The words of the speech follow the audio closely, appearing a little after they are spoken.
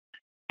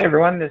Hey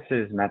everyone, this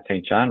is Matt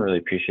St. John. Really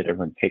appreciate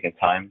everyone taking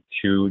time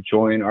to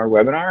join our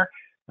webinar,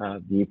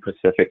 the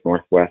Pacific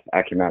Northwest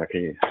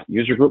Acumatica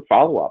User Group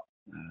Follow-Up.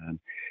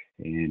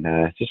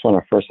 Just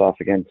want to first off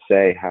again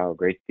say how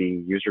great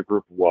the user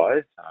group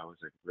was. It was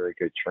a really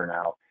good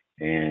turnout,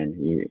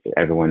 and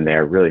everyone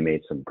there really made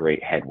some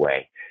great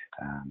headway.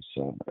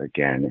 So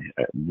again,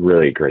 a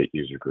really great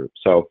user group.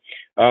 So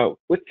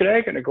with today,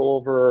 I'm going to go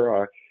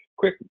over a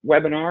quick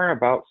webinar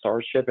about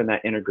Starship and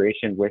that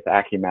integration with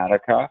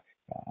Acumatica.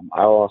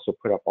 I'll also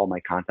put up all my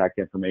contact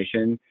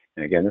information.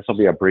 And again, this will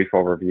be a brief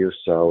overview.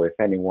 So if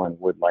anyone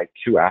would like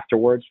to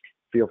afterwards,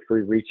 feel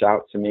free to reach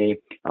out to me.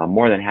 I'm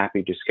more than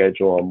happy to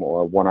schedule a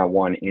more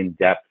one-on-one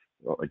in-depth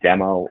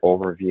demo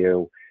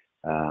overview.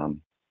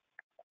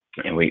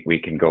 And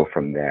we can go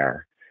from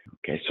there.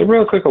 Okay, so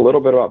real quick, a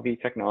little bit about V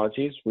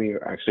Technologies. We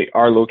actually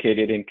are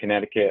located in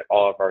Connecticut.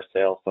 All of our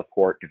sales,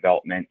 support,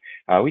 development,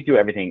 we do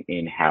everything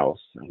in-house.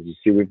 As you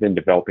see, we've been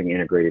developing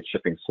integrated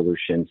shipping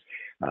solutions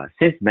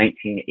since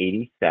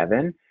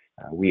 1987.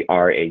 We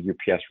are a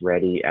UPS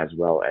ready as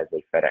well as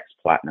a FedEx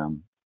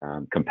Platinum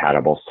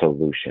compatible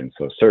solution,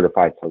 so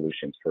certified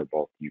solutions for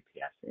both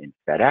UPS and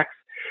FedEx.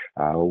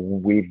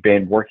 We've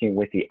been working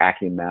with the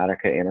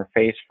Acumatica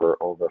interface for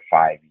over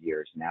 5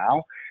 years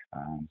now.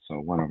 So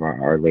one of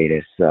our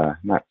latest,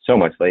 not so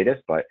much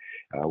latest, but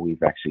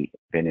we've actually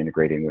been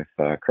integrating with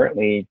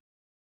currently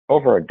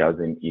over a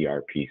dozen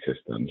ERP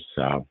systems.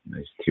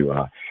 Nice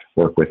to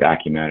work with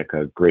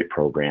Acumatica, great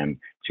program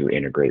to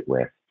integrate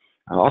with.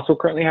 Also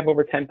currently have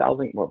over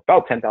 10,000, well,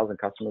 about 10,000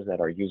 customers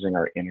that are using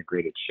our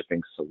integrated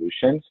shipping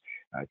solutions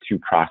to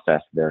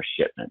process their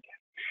shipment.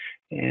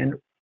 And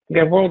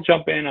again, we'll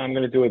jump in. I'm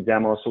going to do a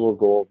demo, so we'll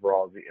go over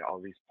all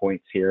these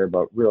points here.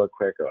 But real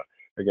quick,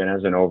 again,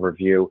 as an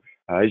overview,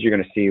 as you're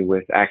going to see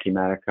with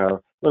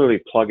Acumatica,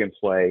 literally plug and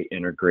play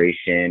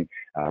integration.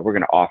 We're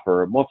going to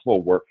offer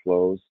multiple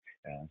workflows.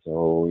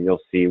 So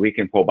you'll see we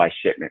can pull by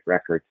shipment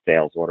record,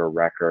 sales order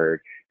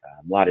record,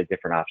 a lot of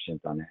different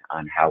options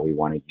on how we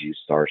want to use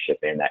Starship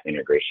and that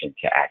integration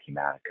to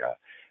Acumatica.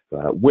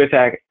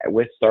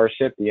 With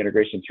Starship, the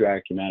integration to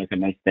Acumatica,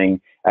 nice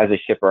thing, as a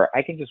shipper,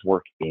 I can just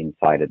work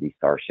inside of the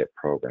Starship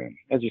program.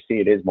 As you see,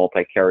 it is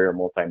multi-carrier,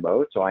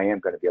 multi-mode, so I am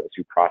going to be able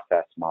to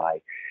process my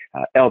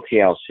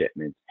LTL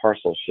shipments,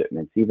 parcel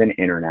shipments, even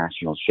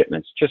international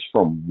shipments, just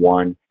from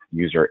one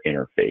user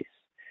interface.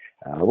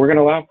 We're going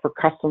to allow for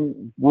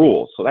custom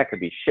rules, so that could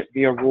be ship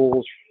via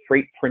rules,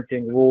 freight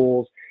printing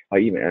rules,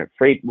 even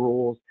freight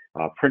rules,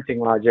 printing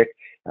logic.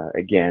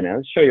 Again,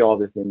 I'll show you all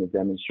this in the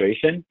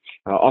demonstration.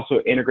 Also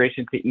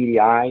integration to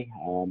EDI,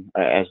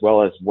 as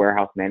well as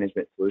warehouse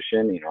management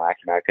solution. You know,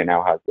 Acumatica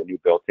now has the new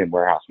built-in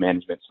warehouse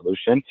management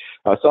solution.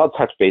 So I'll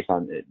touch base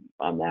on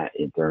that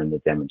during the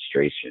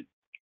demonstration.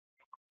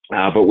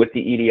 But with the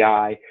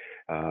EDI,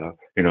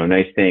 you know,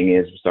 nice thing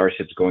is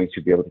Starship's going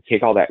to be able to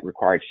take all that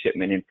required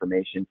shipment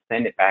information,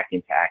 send it back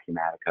into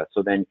Acumatica,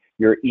 so then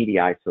your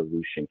EDI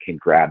solution can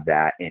grab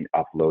that and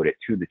upload it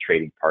to the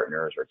trading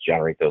partners or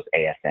generate those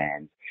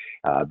ASNs.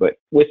 But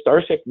with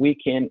Starship, we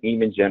can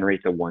even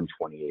generate the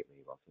 128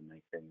 labels. The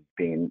nice thing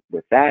being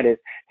with that is,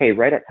 hey,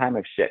 right at time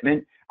of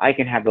shipment, I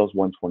can have those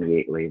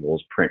 128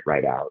 labels print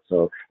right out.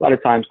 So a lot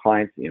of times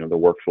clients, you know, the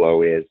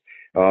workflow is,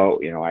 oh,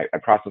 you know, I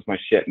process my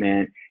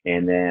shipment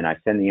and then I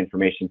send the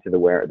information to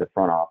the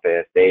front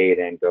office. They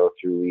then go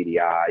through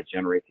EDI,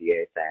 generate the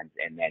ASNs,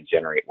 and then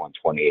generate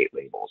 128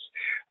 labels.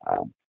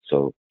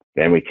 So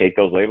then we take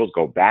those labels,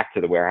 go back to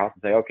the warehouse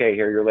and say, okay,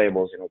 here are your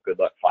labels. You know, good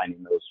luck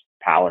finding those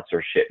pallets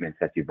or shipments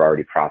that you've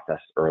already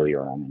processed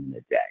earlier on in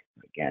the day.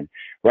 Again,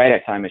 right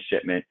at time of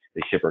shipment,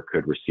 the shipper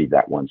could receive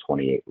that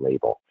 128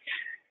 label.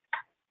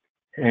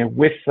 And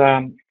with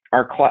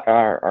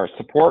our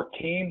support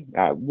team,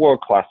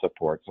 world-class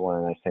support. So one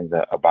of the nice things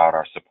about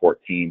our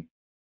support team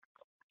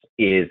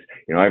is,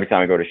 you know, every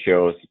time I go to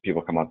shows,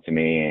 people come up to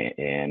me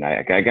and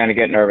I kind of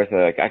get nervous.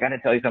 Like, I got to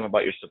tell you something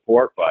about your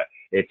support, but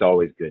it's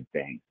always good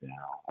things. You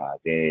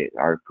know,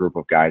 our group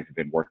of guys have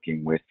been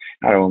working with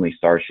not only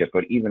Starship,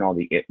 but even all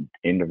the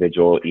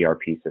individual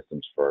ERP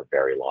systems for a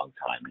very long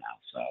time now.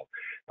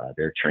 So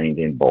they're trained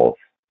in both.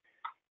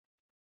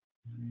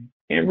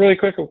 And really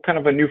quick, kind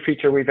of a new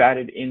feature we've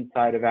added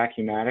inside of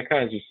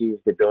Acumatica, as you see, is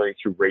the ability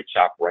to rate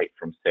shop right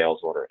from sales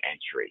order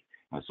entry.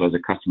 So as a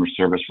customer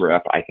service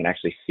rep, I can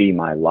actually see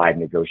my live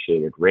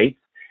negotiated rates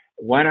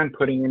when I'm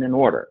putting in an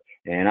order.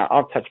 And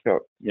I'll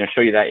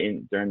show you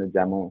that during the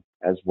demo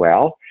as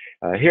well.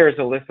 Here's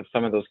a list of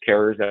some of those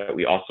carriers that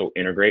we also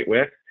integrate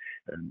with.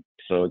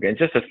 So again,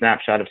 just a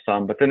snapshot of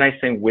some, but the nice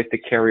thing with the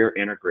carrier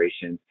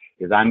integration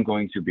is I'm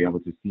going to be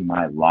able to see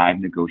my live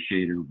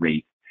negotiated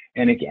rate.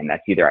 And again,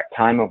 that's either at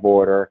time of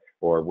order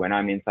or when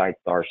I'm inside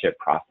Starship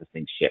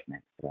processing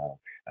shipments. So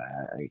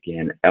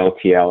again,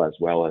 LTL as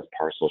well as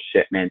parcel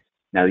shipments.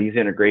 Now these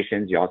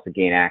integrations, you also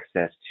gain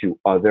access to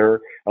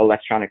other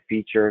electronic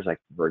features, like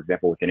for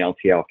example, with an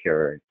LTL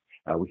carrier,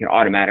 we can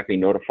automatically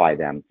notify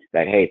them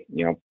that, hey,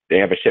 you know, they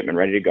have a shipment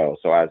ready to go.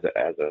 So as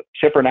a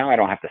shipper now, I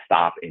don't have to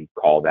stop and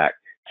call that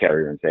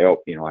carrier and say, oh,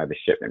 you know, I have a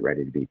shipment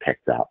ready to be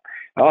picked up.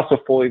 I also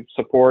fully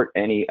support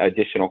any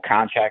additional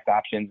contract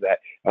options that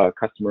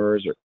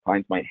customers or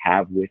clients might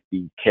have with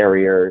the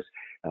carriers.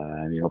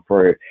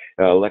 For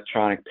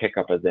electronic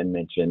pickup, as I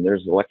mentioned,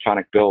 there's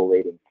electronic bill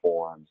rating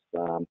forms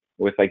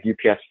with like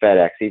UPS,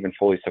 FedEx, even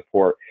fully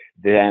support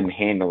them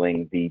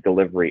handling the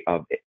delivery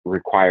of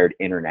required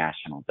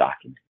international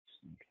documents.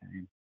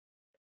 Okay.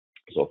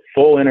 So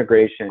full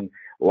integration,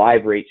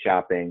 live rate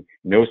shopping,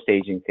 no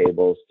staging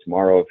tables.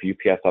 Tomorrow, if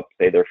UPS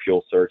update their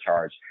fuel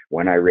surcharge,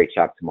 when I rate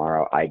shop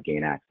tomorrow, I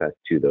gain access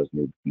to those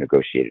new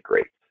negotiated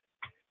rates.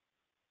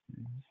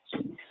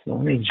 So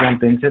let me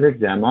jump into the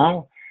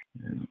demo.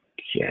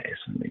 Okay,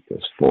 so make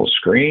this full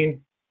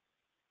screen.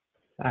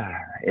 All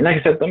right, and like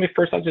I said,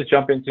 I'll just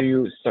jump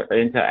into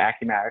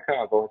Acumatica.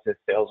 I'll go into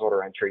sales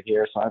order entry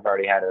here. So I've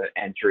already had an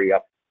entry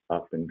up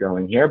and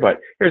going here,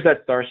 but here's that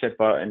Starship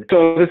button.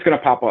 So this is going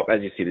to pop up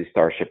as you see the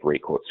Starship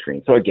rate quote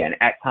screen. So again,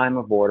 at time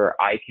of order,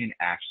 I can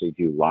actually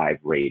do live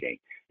rating,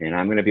 and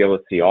I'm going to be able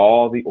to see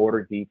all the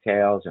order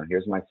details. And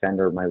here's my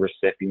sender, my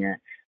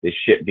recipient, the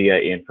ship via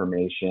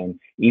information,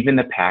 even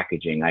the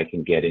packaging. I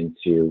can get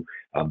into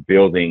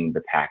building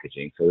the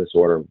packaging. So this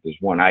order, there's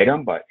one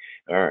item, but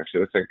actually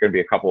it looks like it's going to be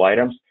a couple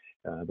items.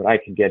 But I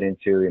can get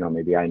into,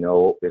 maybe I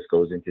know this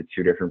goes into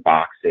 2 different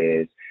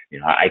boxes.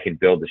 I can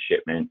build the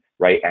shipment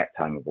right at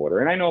time of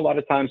order. And I know a lot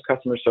of times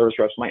customer service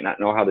reps might not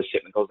know how the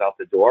shipment goes out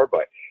the door,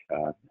 but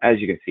as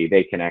you can see,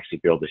 they can actually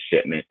build the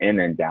shipment and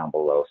then down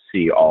below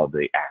see all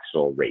the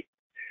actual rates.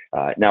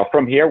 Now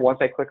from here, once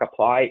I click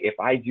apply, if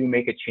I do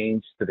make a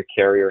change to the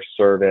carrier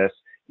service,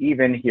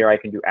 even here I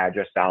can do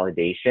address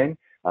validation.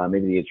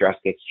 Maybe the address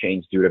gets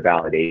changed due to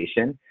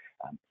validation.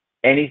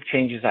 Any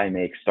changes I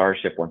make,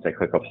 Starship, once I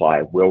click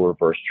apply, will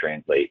reverse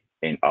translate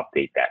and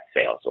update that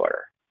sales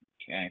order.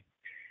 Okay.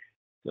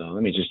 So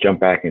let me just jump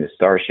back into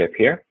Starship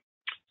here.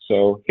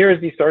 So here's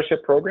the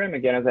Starship program.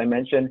 Again, as I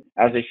mentioned,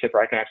 as a shipper,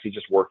 I can actually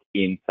just work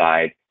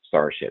inside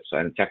Starship. So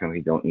I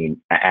technically don't need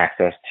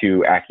access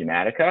to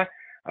Acumatica.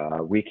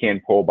 We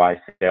can pull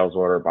by sales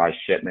order, by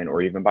shipment,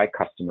 or even by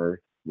customer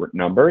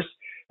numbers.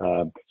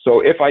 So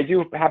if I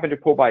do happen to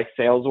pull by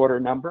sales order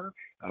number,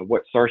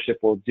 what Starship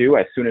will do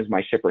as soon as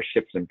my shipper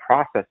ships and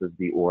processes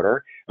the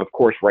order, of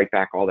course, write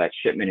back all that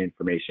shipment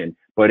information,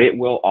 but it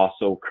will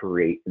also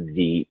create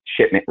the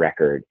shipment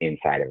record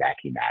inside of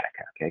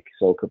Acumatica. Okay,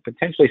 so it could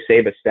potentially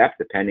save a step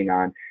depending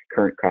on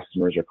current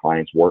customers or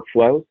clients'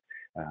 workflows.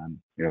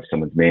 If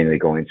someone's manually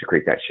going to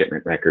create that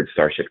shipment record,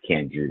 Starship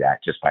can do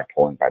that just by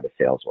pulling by the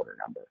sales order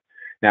number.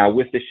 Now,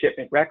 with the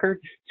shipment record,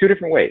 2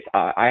 different ways.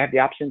 I have the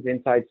options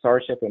inside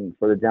Starship, and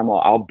for the demo,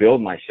 I'll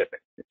build my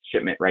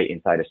shipment right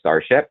inside of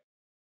Starship.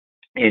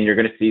 And you're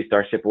going to see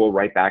Starship will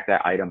write back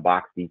that item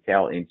box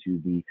detail into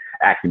the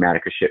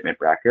Acumatica shipment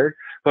record.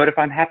 But if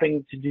I'm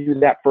happening to do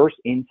that first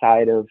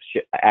inside of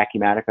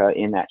Acumatica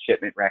in that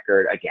shipment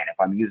record, again, if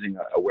I'm using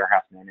a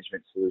warehouse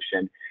management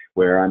solution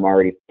where I'm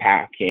already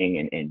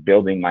packing and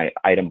building my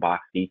item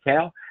box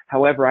detail,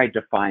 however I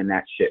define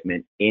that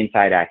shipment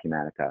inside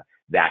Acumatica,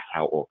 that's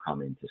how it will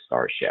come into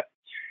Starship.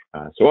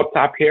 So up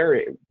top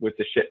here with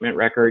the shipment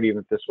record,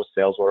 even if this was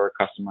sales order,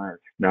 customer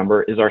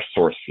number, is our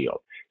source field.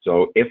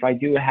 So if I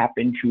do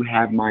happen to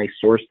have my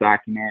source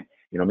document,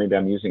 maybe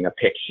I'm using a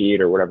pick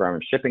sheet or whatever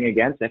I'm shipping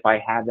against, if I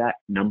have that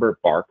number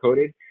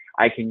barcoded,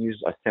 I can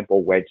use a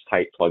simple wedge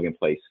type plug and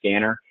play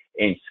scanner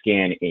and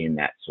scan in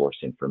that source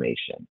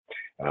information.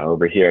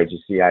 Over here, as you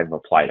see, I've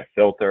applied a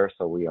filter,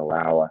 so we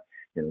allow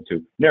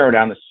to narrow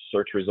down the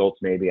search results.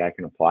 Maybe I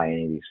can apply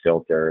any of these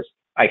filters.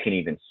 I can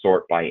even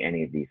sort by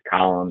any of these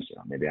columns.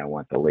 Maybe I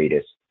want the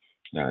latest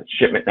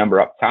shipment number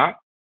up top.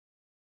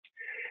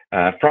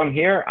 From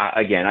here,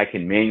 again, I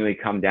can manually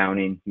come down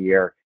in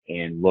here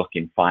and look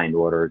and find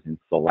orders and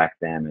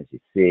select them. As you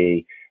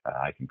see,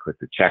 I can click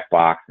the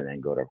checkbox and then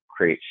go to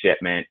create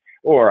shipment,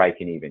 or I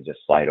can even just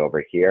slide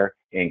over here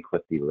and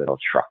click the little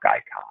truck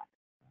icon.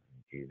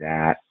 Do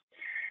that.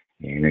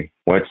 And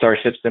what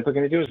Starship's simply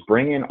going to do is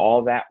bring in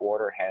all that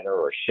order header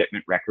or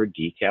shipment record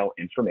detail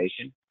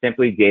information,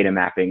 simply data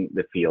mapping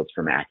the fields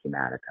from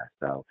Acumatica.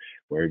 So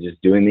we're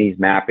just doing these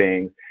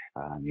mappings.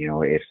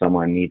 If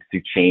someone needs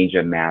to change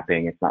a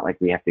mapping, it's not like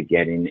we have to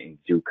get in and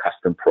do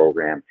custom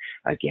program.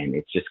 Again,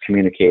 it's just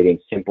communicating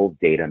simple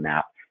data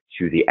map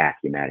to the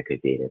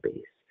Acumatica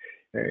database.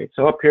 All right,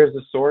 so up here's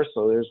the source.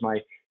 So there's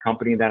my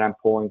company that I'm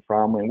pulling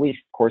from, and we of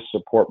course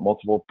support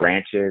multiple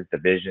branches,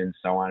 divisions,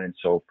 so on and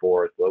so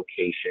forth,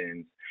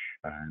 locations.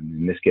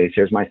 In this case,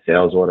 here's my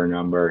sales order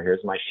number,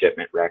 here's my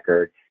shipment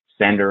record,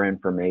 sender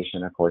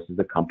information, of course, is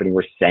the company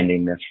we're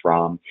sending this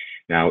from.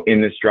 Now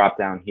in this drop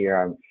down here,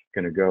 I'm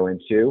going to go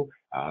into,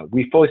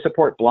 we fully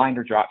support blind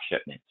or drop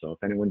shipment. So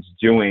if anyone's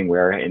doing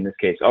where, in this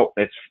case,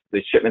 it's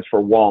the shipment's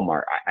for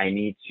Walmart, I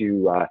need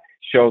to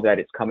show that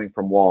it's coming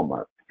from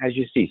Walmart. As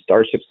you see,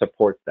 Starship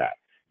supports that.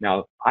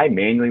 Now, I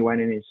manually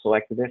went in and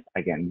selected this.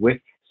 Again, with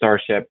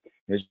Starship,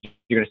 you're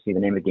going to see the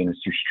name of the game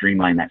is to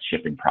streamline that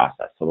shipping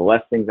process. So the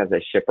less things as a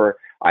shipper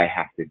I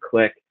have to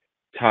click,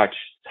 touch,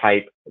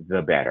 type,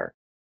 the better.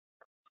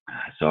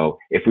 So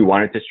if we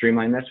wanted to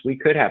streamline this, we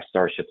could have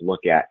Starship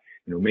look at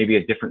maybe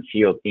a different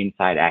field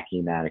inside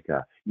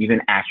Acumatica, even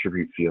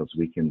attribute fields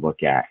we can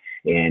look at.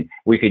 And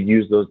we could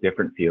use those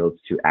different fields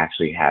to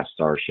actually have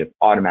Starship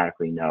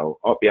automatically know,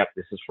 oh, yep,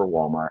 this is for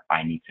Walmart.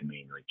 I need to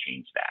manually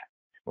change that,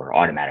 or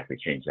automatically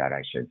change that,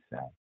 I should say.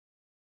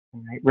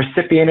 All right.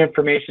 Recipient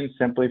information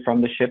simply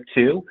from the ship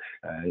to.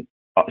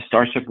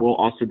 Starship will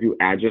also do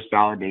address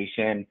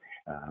validation.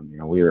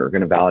 We are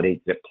going to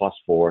validate zip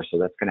 +4, so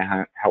that's going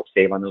to help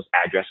save on those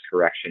address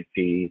correction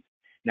fees.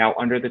 Now,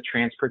 under the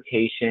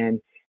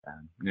transportation,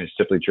 I'm going to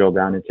simply drill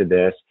down into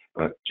this,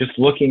 but just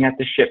looking at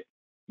the ship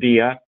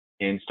via,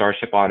 and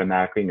Starship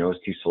automatically knows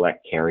to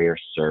select carrier,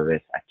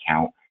 service,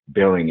 account,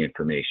 billing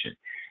information.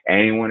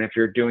 Anyone, if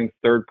you're doing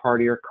third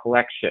party or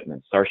collect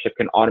shipments, Starship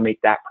can automate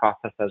that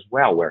process as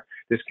well, where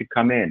this could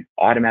come in,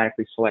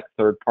 automatically select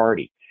third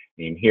party.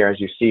 And here, as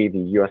you see, the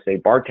USA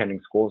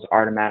Bartending School has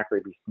automatically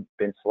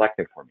been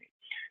selected for me.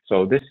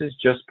 So this is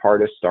just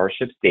part of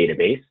Starship's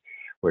database,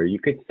 where you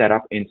could set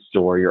up and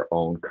store your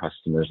own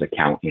customer's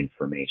account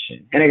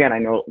information. And again, I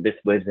know this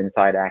lives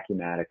inside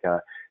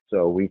Acumatica,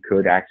 so we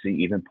could actually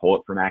even pull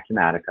it from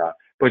Acumatica,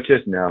 but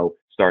just know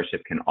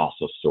Starship can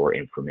also store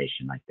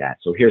information like that.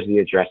 So here's the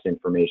address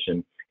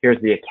information,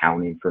 here's the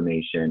account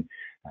information.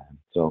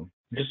 So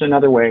just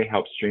another way,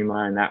 help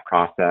streamline that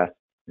process.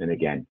 And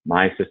again,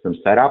 my system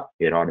set up,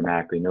 it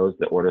automatically knows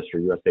the orders for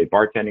USA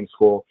Bartending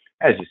School.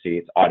 As you see,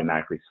 it's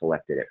automatically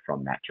selected it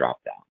from that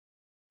dropdown.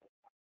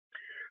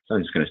 So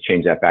I'm just going to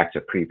change that back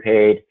to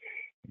prepaid,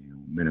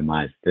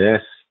 minimize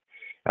this.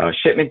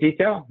 Shipment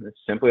detail, it's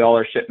simply all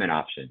our shipment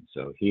options.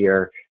 So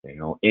here,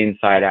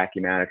 inside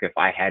Acumatica, if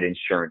I had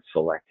insurance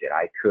selected,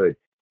 I could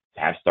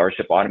have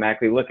Starship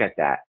automatically look at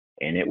that,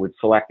 and it would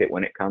select it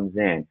when it comes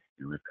in.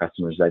 We have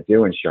customers that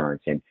do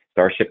insurance, and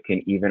Starship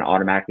can even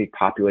automatically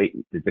populate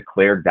the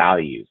declared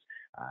values.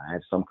 I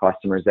have some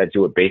customers that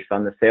do it based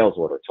on the sales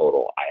order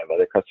total. I have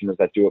other customers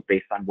that do it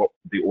based on what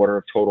the order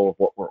of total of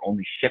what we're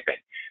only shipping,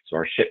 so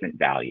our shipment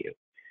value.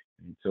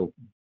 And so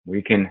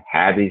we can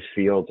have these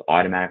fields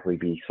automatically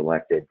be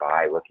selected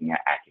by looking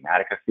at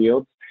Acumatica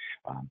fields.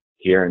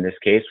 Here in this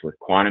case with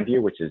Quantum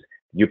View, which is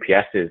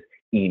UPS's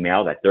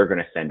email that they're going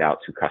to send out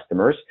to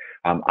customers,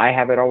 I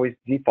have it always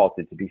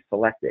defaulted to be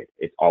selected.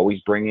 It's always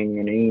bringing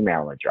in an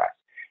email address.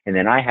 And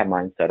then I have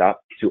mine set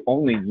up to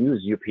only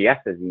use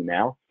UPS's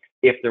email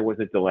if there was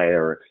a delay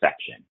or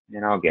exception.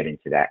 And I'll get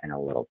into that in a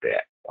little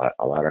bit. But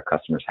a lot of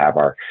customers have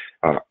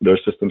their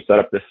system set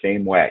up the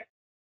same way.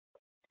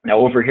 Now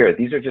over here,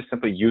 these are just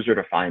simply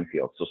user-defined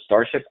fields. So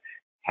Starship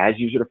has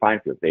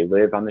user-defined fields. They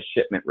live on the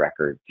shipment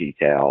record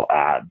detail,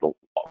 the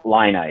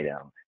line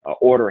item,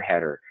 order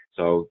header.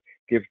 So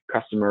give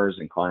customers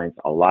and clients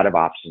a lot of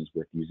options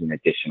with using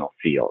additional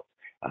fields.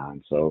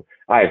 So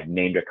I've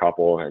named a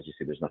couple. As you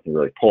see, there's nothing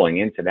really pulling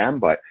into them,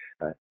 but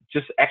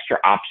just extra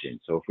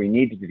options. So if we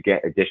needed to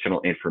get additional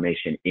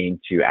information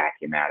into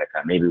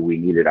Acumatica, maybe we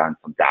need it on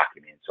some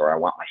documents, or I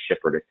want my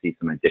shipper to see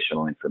some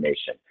additional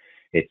information,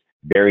 it's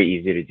very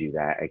easy to do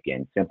that.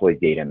 Again, simply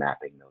data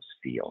mapping those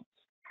fields.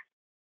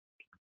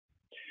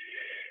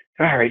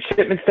 All right,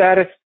 shipment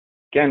status.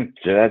 Again,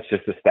 that's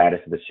just the status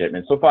of the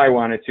shipment. So if I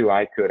wanted to,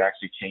 I could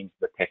actually change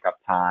the pickup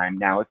time.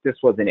 Now, if this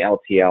was an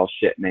LTL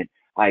shipment,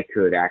 I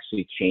could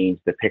actually change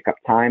the pickup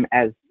time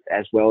as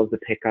well as the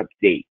pickup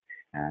date.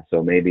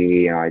 So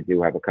maybe I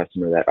do have a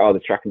customer that, the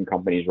trucking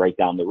company is right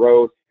down the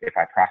road. If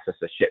I process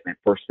a shipment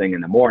first thing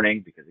in the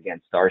morning, because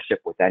again, Starship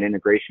with that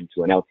integration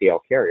to an LTL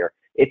carrier,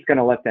 it's going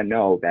to let them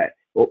know that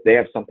they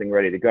have something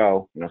ready to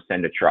go,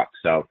 send a truck.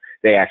 So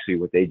they actually,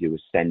 what they do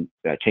is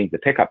change the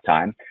pickup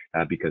time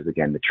because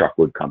again, the truck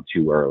would come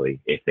too early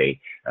if they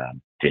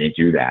didn't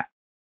do that.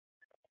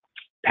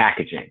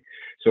 Packaging.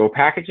 So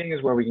packaging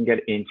is where we can get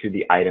into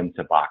the item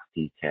to box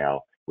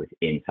detail with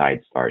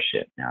inside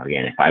Starship. Now,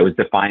 again, if I was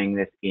defining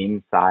this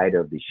inside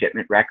of the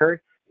shipment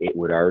record, it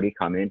would already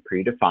come in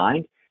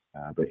predefined.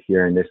 But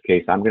here in this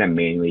case, I'm going to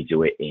manually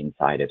do it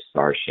inside of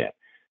Starship.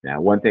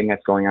 Now, one thing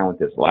that's going on with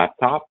this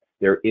laptop,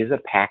 there is a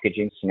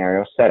packaging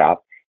scenario set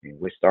up. And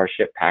with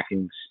Starship,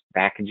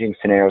 packaging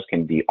scenarios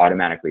can be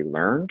automatically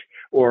learned,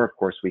 or of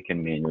course, we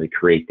can manually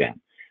create them.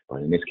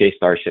 But in this case,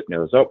 Starship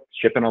knows,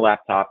 shipping a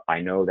laptop, I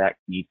know that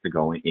needs to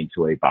go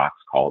into a box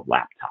called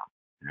laptop.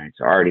 All right,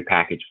 so already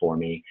packaged for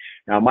me.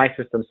 Now, my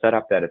system's set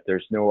up that if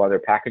there's no other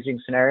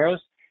packaging scenarios,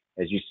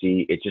 as you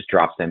see, it just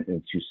drops them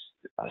into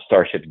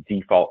Starship's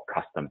default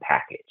custom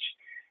package.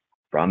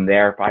 From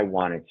there, if I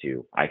wanted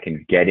to, I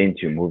can get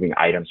into moving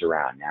items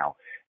around. Now,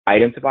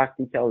 item to box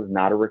detail is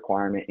not a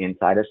requirement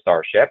inside of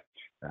Starship.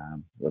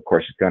 Of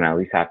course, it's going to at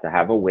least have to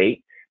have a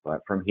weight.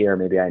 But from here,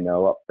 maybe I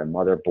know the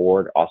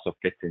motherboard also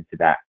fits into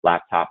that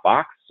laptop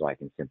box, so I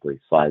can simply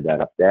slide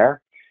that up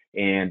there.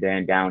 And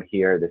then down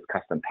here, this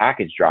custom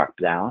package drop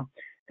down.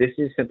 This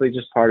is simply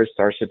just part of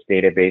Starship's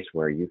database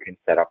where you can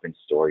set up and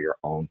store your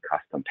own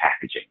custom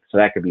packaging. So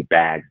that could be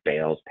bags,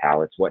 bales,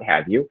 pallets, what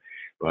have you.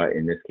 But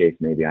in this case,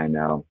 maybe I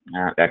know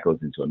that goes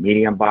into a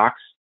medium box.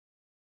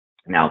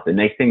 Now, the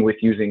nice thing with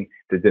using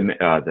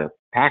the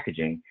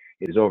packaging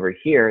is over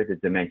here, the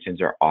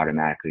dimensions are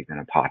automatically going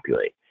to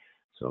populate.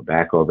 So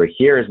back over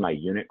here is my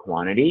unit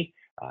quantity.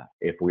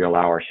 If we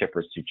allow our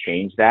shippers to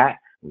change that,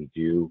 we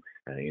do,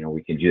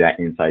 we can do that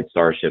inside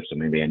Starship. So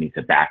maybe I need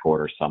to back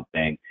order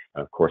something.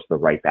 Of course, the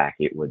right back,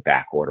 it would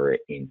back order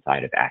it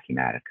inside of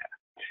Acumatica.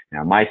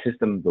 Now, my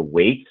system, the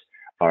weights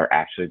are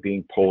actually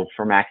being pulled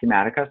from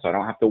Acumatica, so I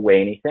don't have to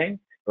weigh anything.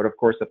 But of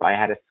course, if I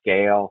had a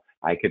scale,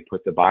 I could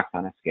put the box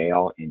on a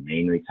scale and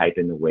manually type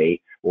in the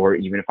weight, or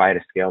even if I had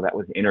a scale that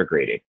was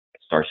integrated,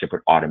 Starship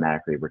would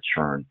automatically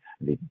return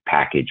the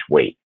package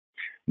weight.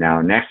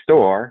 Now, next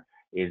door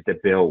is the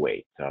bill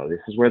weight. So this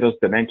is where those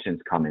dimensions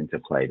come into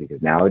play,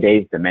 because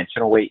nowadays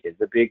dimensional weight is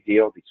a big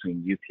deal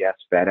between UPS,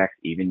 FedEx,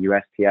 even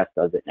USPS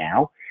does it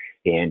now.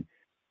 And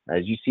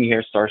as you see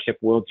here, Starship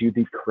will do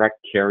the correct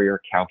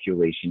carrier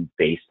calculation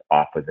based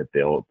off of the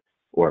bill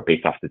or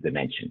based off the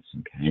dimensions,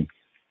 okay?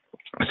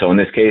 So in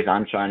this case,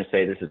 I'm trying to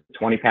say this is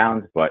 20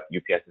 pounds, but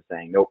UPS is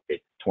saying, nope,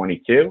 it's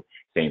 22.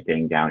 Same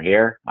thing down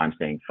here. I'm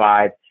saying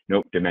 5.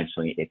 Nope,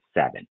 dimensionally, it's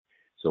 7.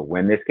 So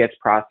when this gets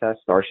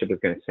processed, Starship is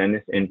going to send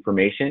this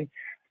information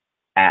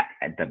at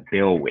the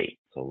bill weight.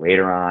 So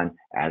later on,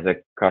 as a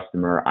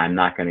customer, I'm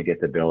not going to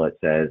get the bill that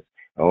says,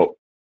 oh,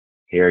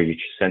 here, you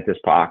sent this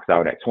box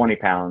out at 20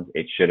 pounds.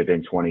 It should have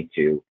been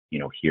 22.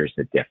 Here's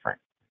the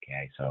difference.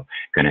 Okay, so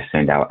going to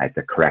send out at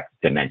the correct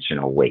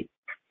dimensional weight.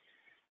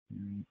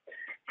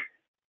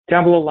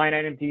 Down below, line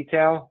item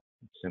detail,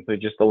 simply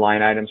just the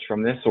line items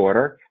from this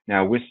order.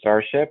 Now with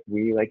Starship,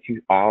 we like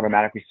to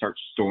automatically start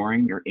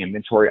storing your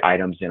inventory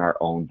items in our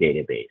own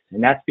database.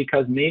 And that's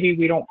because maybe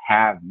we don't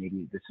have,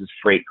 maybe this is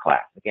freight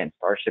class. Again,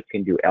 Starship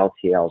can do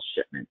LTL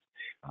shipments,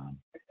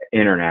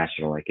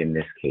 international, like in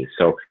this case.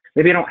 So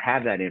maybe I don't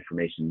have that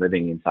information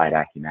living inside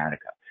Acumatica.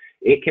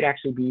 It could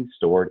actually be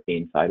stored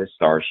inside of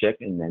Starship,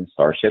 and then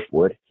Starship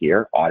would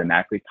here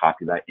automatically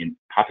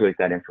populate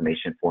that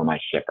information for my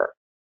shipper.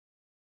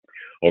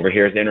 Over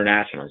here is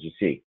international, as you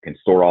see, can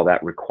store all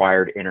that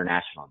required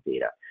international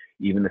data.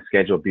 Even the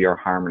Schedule B or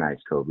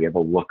harmonized code, we have a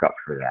lookup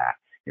for that.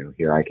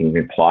 Here I can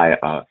even apply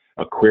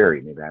a query.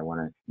 Maybe I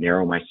want to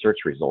narrow my search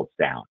results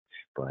down.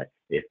 But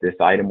if this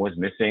item was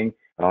missing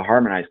a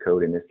harmonized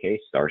code, in this case,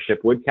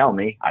 Starship would tell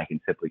me. I can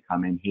simply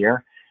come in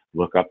here,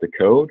 look up the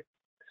code,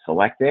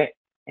 select it,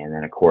 and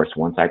then of course,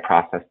 once I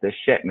process this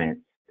shipment,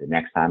 the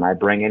next time I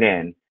bring it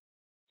in,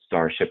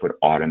 Starship would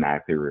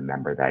automatically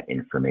remember that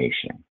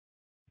information.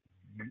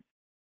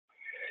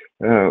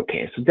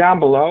 Okay, so down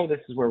below,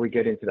 this is where we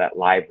get into that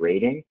live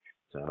rating.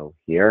 So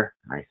here,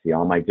 I see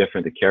all my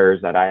the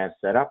carriers that I have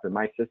set up in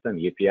my system,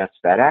 UPS,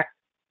 FedEx.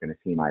 I'm going to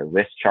see my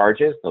list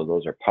charges. So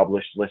those are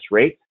published list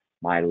rates.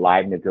 My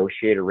live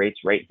negotiator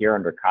rates right here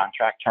under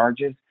contract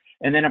charges.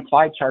 And then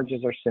applied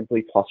charges are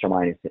simply plus or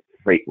minus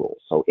freight rules.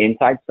 So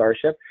inside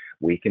Starship,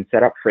 we can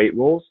set up freight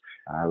rules.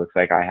 Looks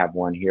like I have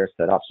one here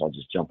set up, so I'll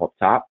just jump up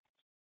top,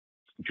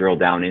 drill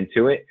down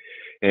into it.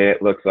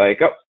 It looks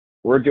like, oh,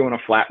 we're doing a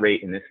flat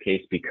rate in this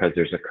case because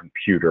there's a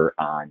computer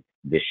on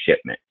this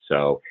shipment.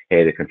 So,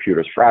 hey, the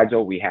computer's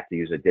fragile. We have to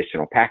use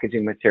additional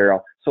packaging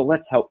material. So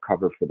let's help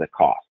cover for the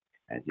cost.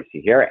 As you see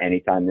here,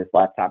 anytime this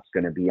laptop's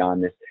going to be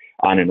on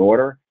an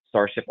order,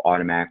 Starship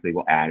automatically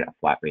will add a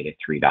flat rate of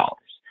 $3.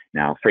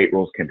 Now, freight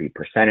rules can be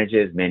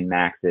percentages, min,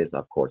 maxes,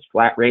 of course,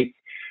 flat rates.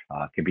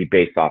 Can be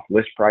based off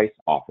list price,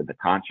 off of the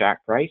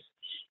contract price.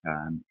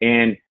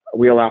 And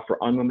we allow for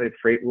unlimited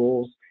freight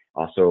rules.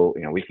 Also,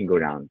 we can go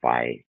down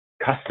by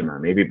customer,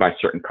 maybe by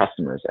certain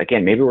customers.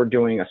 Again, maybe we're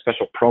doing a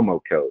special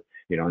promo code,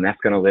 and that's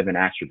going to live in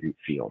attribute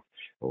field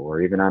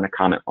or even on a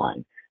comment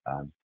line.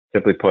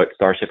 Simply put,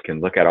 Starship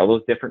can look at all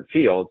those different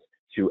fields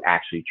to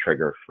actually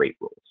trigger freight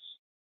rules.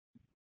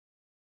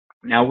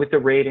 Now with the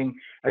rating,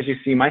 as you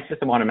see, my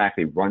system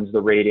automatically runs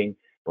the rating,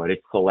 but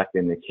it's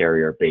selecting the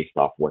carrier based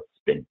off what's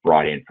been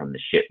brought in from the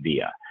ship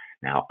via.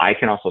 Now I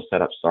can also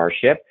set up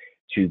Starship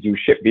to do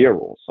ship via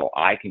rules. So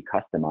I can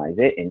customize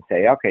it and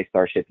say, okay,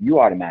 Starship, you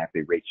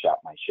automatically rate shop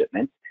my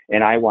shipments,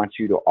 and I want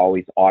you to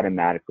always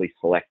automatically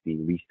select the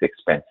least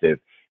expensive,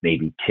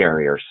 maybe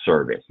carrier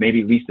service,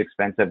 maybe least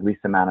expensive,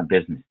 least amount of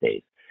business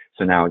days.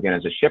 So now again,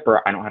 as a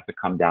shipper, I don't have to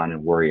come down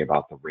and worry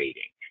about the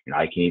rating.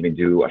 I can even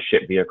do a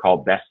ship via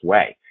called Best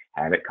Way.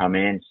 Have it come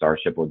in,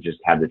 Starship will just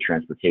have the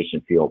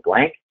transportation field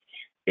blank.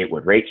 It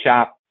would rate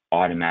shop,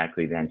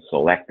 automatically then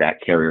select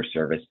that carrier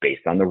service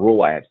based on the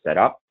rule I have set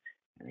up.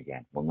 And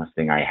again, one less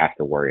thing I have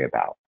to worry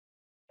about.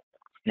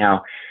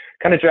 Now,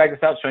 kind of drag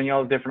this out, showing you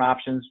all the different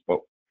options, but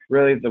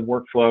really the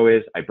workflow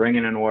is I bring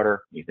in an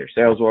order, either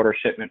sales order,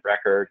 shipment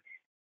record.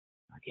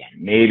 Again,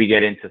 maybe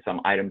get into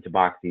some item to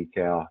box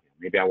detail.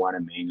 Maybe I want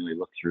to manually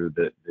look through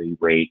the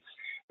rates.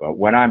 But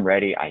when I'm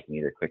ready, I can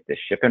either click the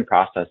ship and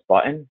process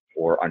button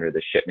or under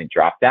the shipment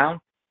dropdown.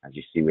 As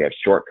you see, we have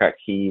shortcut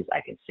keys.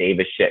 I can save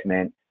a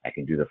shipment. I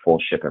can do the full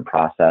ship and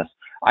process.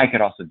 I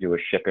could also do a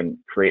ship and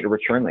create a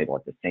return label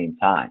at the same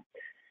time.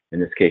 In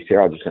this case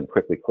here, I'll just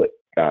quickly click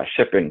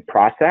ship and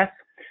process.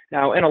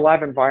 Now in a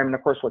live environment,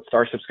 of course, what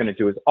Starship's going to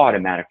do is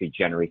automatically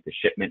generate the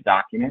shipment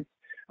documents.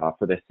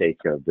 For the sake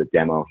of the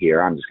demo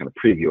here, I'm just going to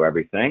preview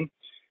everything.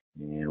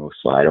 And we'll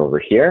slide over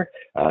here.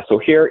 So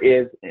here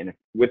is, and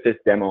with this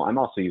demo, I'm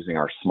also using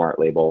our smart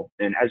label.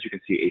 And as you can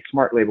see, a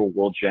smart label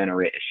will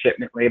generate a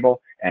shipment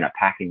label and a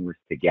packing list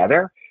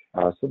together.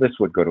 So this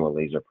would go to a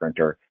laser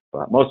printer,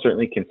 but most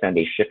certainly can send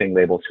a shipping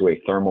label to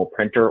a thermal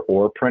printer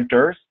or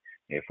printers.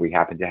 If we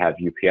happen to have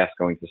UPS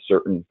going to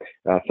certain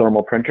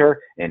thermal printer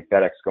and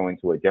FedEx going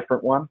to a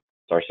different one,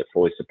 Starship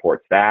fully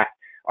supports that.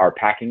 Our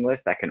packing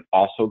list, that can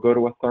also go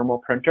to a thermal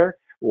printer,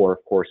 or of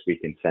course we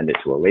can send it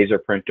to a laser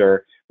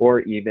printer,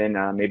 or even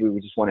maybe we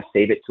just want to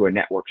save it to a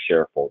network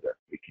share folder.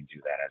 We can do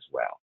that as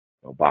well.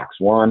 So box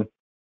 1,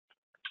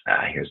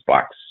 here's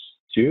box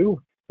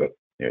 2.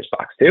 Here's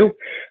box 2.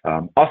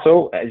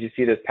 Also, as you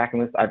see this packing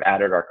list, I've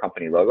added our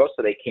company logo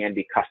so they can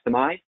be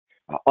customized.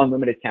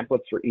 Unlimited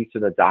templates for each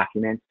of the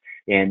documents.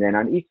 And then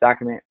on each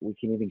document, we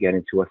can even get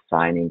into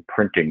assigning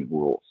printing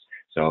rules.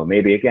 So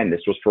maybe, again,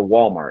 this was for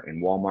Walmart,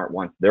 and Walmart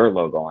wants their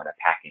logo on a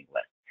packing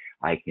list.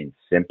 I can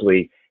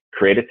simply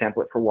create a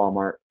template for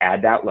Walmart,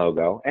 add that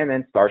logo, and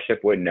then Starship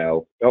would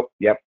know, oh,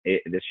 yep,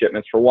 this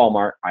shipment's for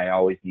Walmart. I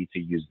always need to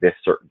use this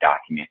certain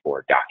document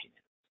or document.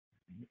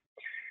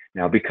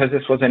 Now, because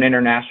this was an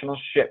international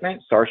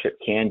shipment, Starship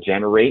can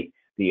generate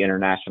the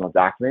international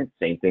document.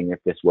 Same thing if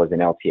this was an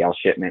LTL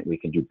shipment, we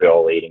can do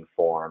bill lading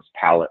forms,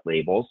 pallet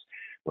labels.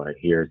 But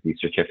here's the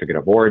certificate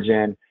of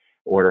origin,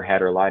 order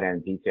header, line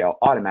item detail,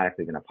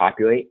 automatically going to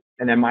populate.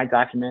 And then my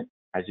document,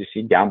 as you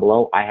see down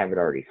below, I have it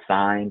already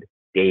signed,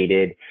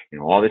 dated,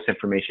 all this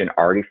information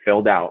already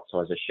filled out.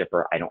 So as a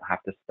shipper, I don't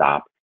have to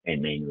stop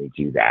and manually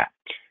do that.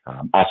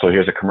 Also,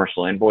 here's a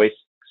commercial invoice,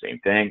 same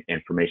thing,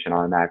 information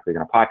automatically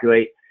going to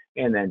populate.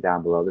 And then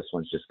down below, this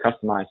one's just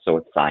customized, so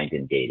it's signed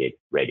and dated,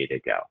 ready to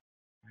go.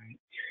 Right.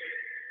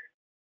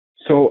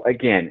 So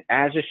again,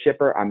 as a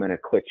shipper, I'm going to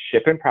click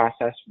Ship and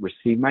Process,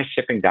 receive my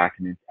shipping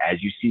documents.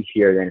 As you see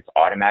here, then it's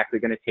automatically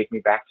going to take me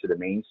back to the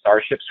main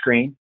Starship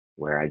screen,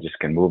 where I just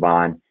can move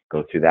on,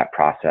 go through that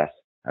process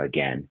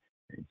again,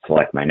 and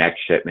select my next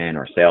shipment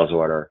or sales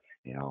order,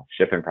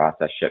 ship and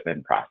process, shipment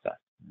and process.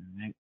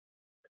 All right.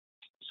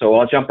 So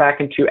I'll jump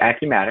back into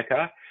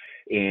Acumatica,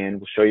 and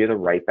we'll show you the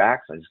write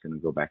back. So I'm just going to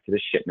go back to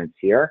the shipments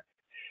here.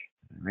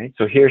 All right,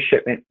 so here's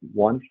shipment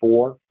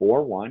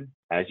 1441.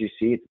 As you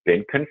see, it's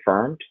been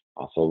confirmed.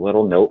 Also a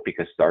little note,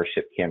 because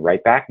Starship can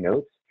write back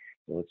notes.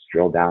 So let's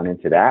drill down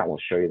into that. We'll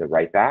show you the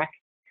write back.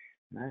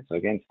 All right, so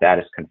again,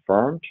 status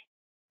confirmed.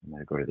 I'm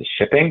going to go to the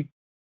shipping.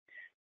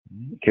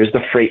 Here's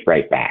the freight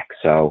write back.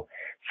 So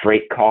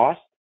freight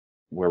cost,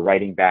 we're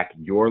writing back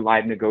your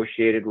live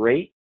negotiated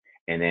rate.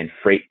 And then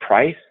freight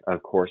price,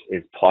 of course,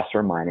 is plus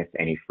or minus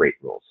any freight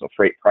rules. So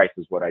freight price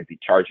is what I'd be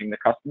charging the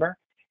customer,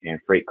 and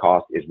freight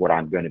cost is what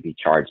I'm going to be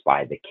charged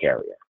by the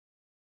carrier.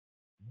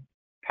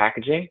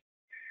 Packaging,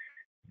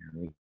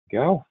 there we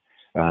go.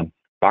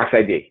 Box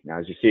ID. Now,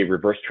 as you see,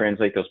 reverse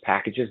translate those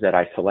packages that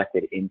I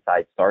selected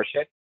inside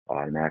Starship.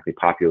 Automatically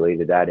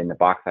populated that in the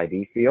box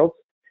ID fields.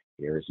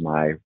 Here's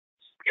my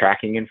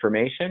tracking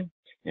information.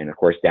 And of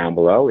course, down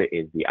below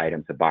is the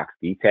item to box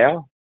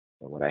detail.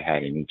 So what I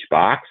had in each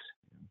box,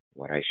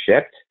 what I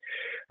shipped.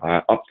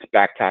 Up to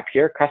back top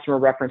here, customer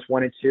reference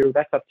 1 and 2.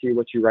 That's up to you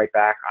what you write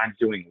back. I'm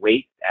doing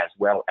weight as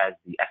well as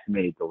the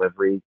estimated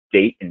delivery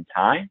date and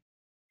time.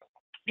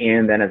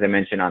 And then, as I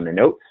mentioned on the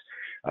notes,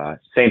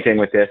 same thing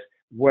with this.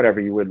 Whatever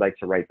you would like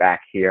to write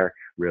back here,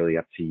 really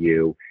up to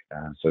you.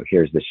 So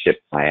here's the ship.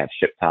 I have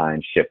ship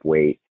time, ship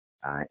weight,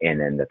 and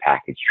then the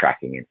package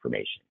tracking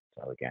information.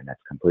 So again,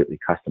 that's completely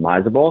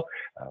customizable.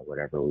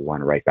 Whatever we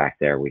want to write back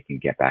there, we can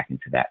get back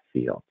into that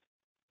field.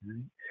 All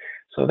right.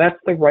 So that's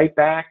the write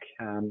back.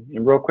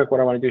 And real quick, what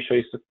I want to do is show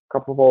you a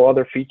couple of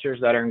other features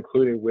that are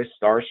included with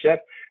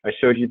Starship. I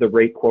showed you the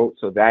rate quote,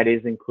 so that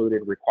is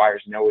included,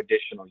 requires no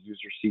additional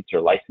user seats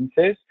or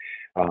licenses.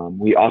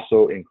 We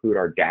also include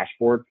our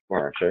dashboard,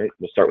 or actually,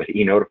 we'll start with the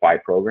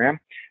eNotify program.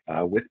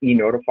 With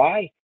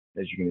eNotify,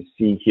 as you can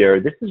see here,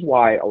 this is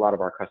why a lot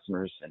of our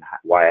customers, and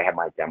why I have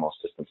my demo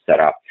system set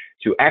up,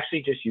 to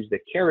actually just use the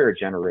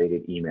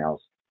carrier-generated emails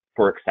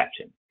for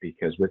exception.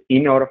 Because with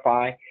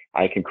eNotify,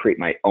 I can create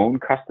my own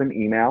custom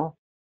email.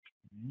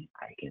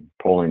 I can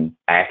pull in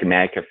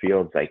Acumatica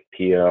fields like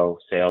PO,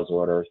 sales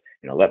orders,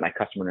 let my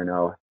customer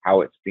know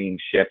how it's being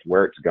shipped,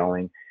 where it's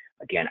going.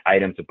 Again,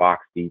 item to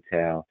box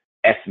detail,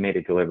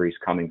 estimated deliveries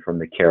coming from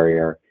the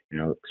carrier,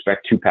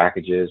 expect 2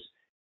 packages.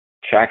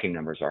 Tracking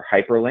numbers are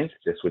hyperlinked.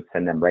 This would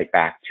send them right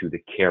back to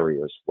the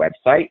carrier's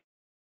website.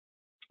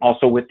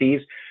 Also with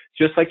these,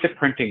 just like the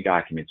printing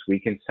documents, we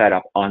can set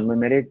up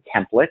unlimited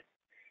templates.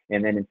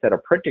 And then instead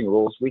of printing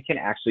rules, we can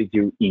actually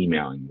do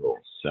emailing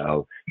rules.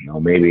 So,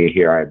 maybe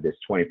here I have this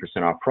 20%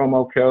 off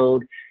promo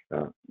code.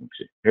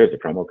 Here's the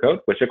promo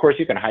code, which of course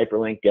you can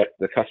hyperlink, get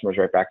the customers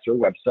right back to your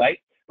website.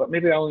 But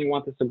maybe I only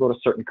want this to go to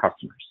certain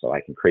customers. So I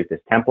can create this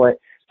template,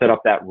 set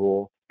up that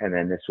rule, and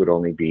then this would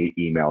only be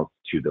emailed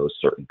to those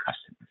certain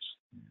customers.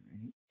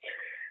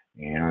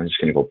 And I'm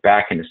just going to go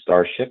back into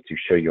Starship to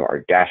show you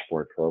our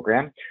dashboard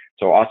program.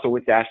 So also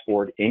with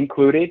dashboard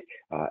included,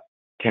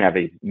 can have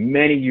as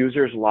many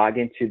users log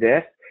into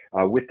this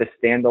with the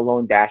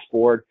standalone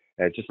dashboard,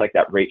 just like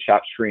that rate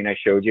shop screen I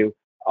showed you.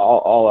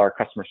 all our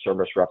customer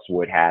service reps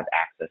would have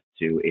access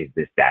to is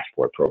this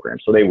dashboard program.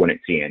 So they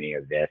wouldn't see any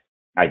of this.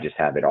 I just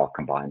have it all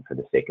combined for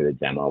the sake of the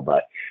demo.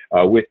 But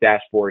with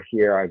dashboard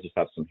here, I just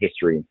have some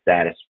history and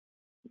status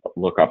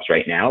lookups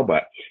right now,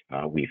 but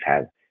we've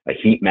had a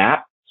heat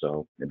map.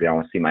 So maybe I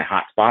want to see my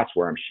hot spots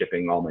where I'm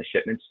shipping all my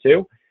shipments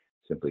to.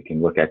 Simply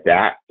can look at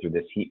that through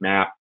this heat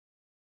map.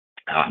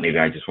 Maybe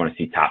I just want to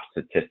see top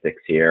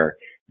statistics here,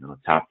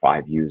 top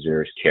 5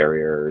 users,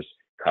 carriers,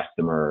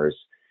 customers.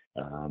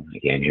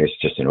 Again, here's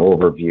just an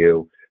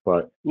overview,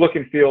 but look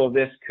and feel of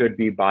this could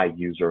be by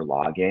user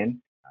login.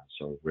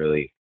 So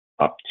really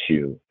up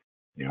to,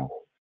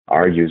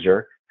 our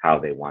user, how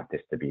they want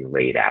this to be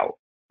laid out.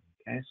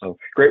 Okay, so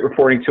great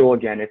reporting tool.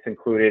 Again, it's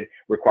included,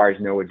 requires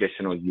no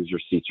additional user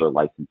seats or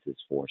licenses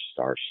for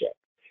Starship.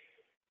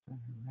 All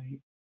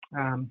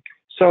right.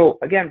 So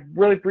again,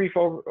 really brief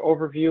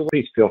overview.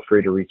 Please feel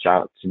free to reach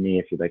out to me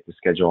if you'd like to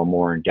schedule a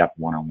more in-depth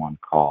one-on-one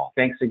call.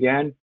 Thanks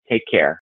again. Take care.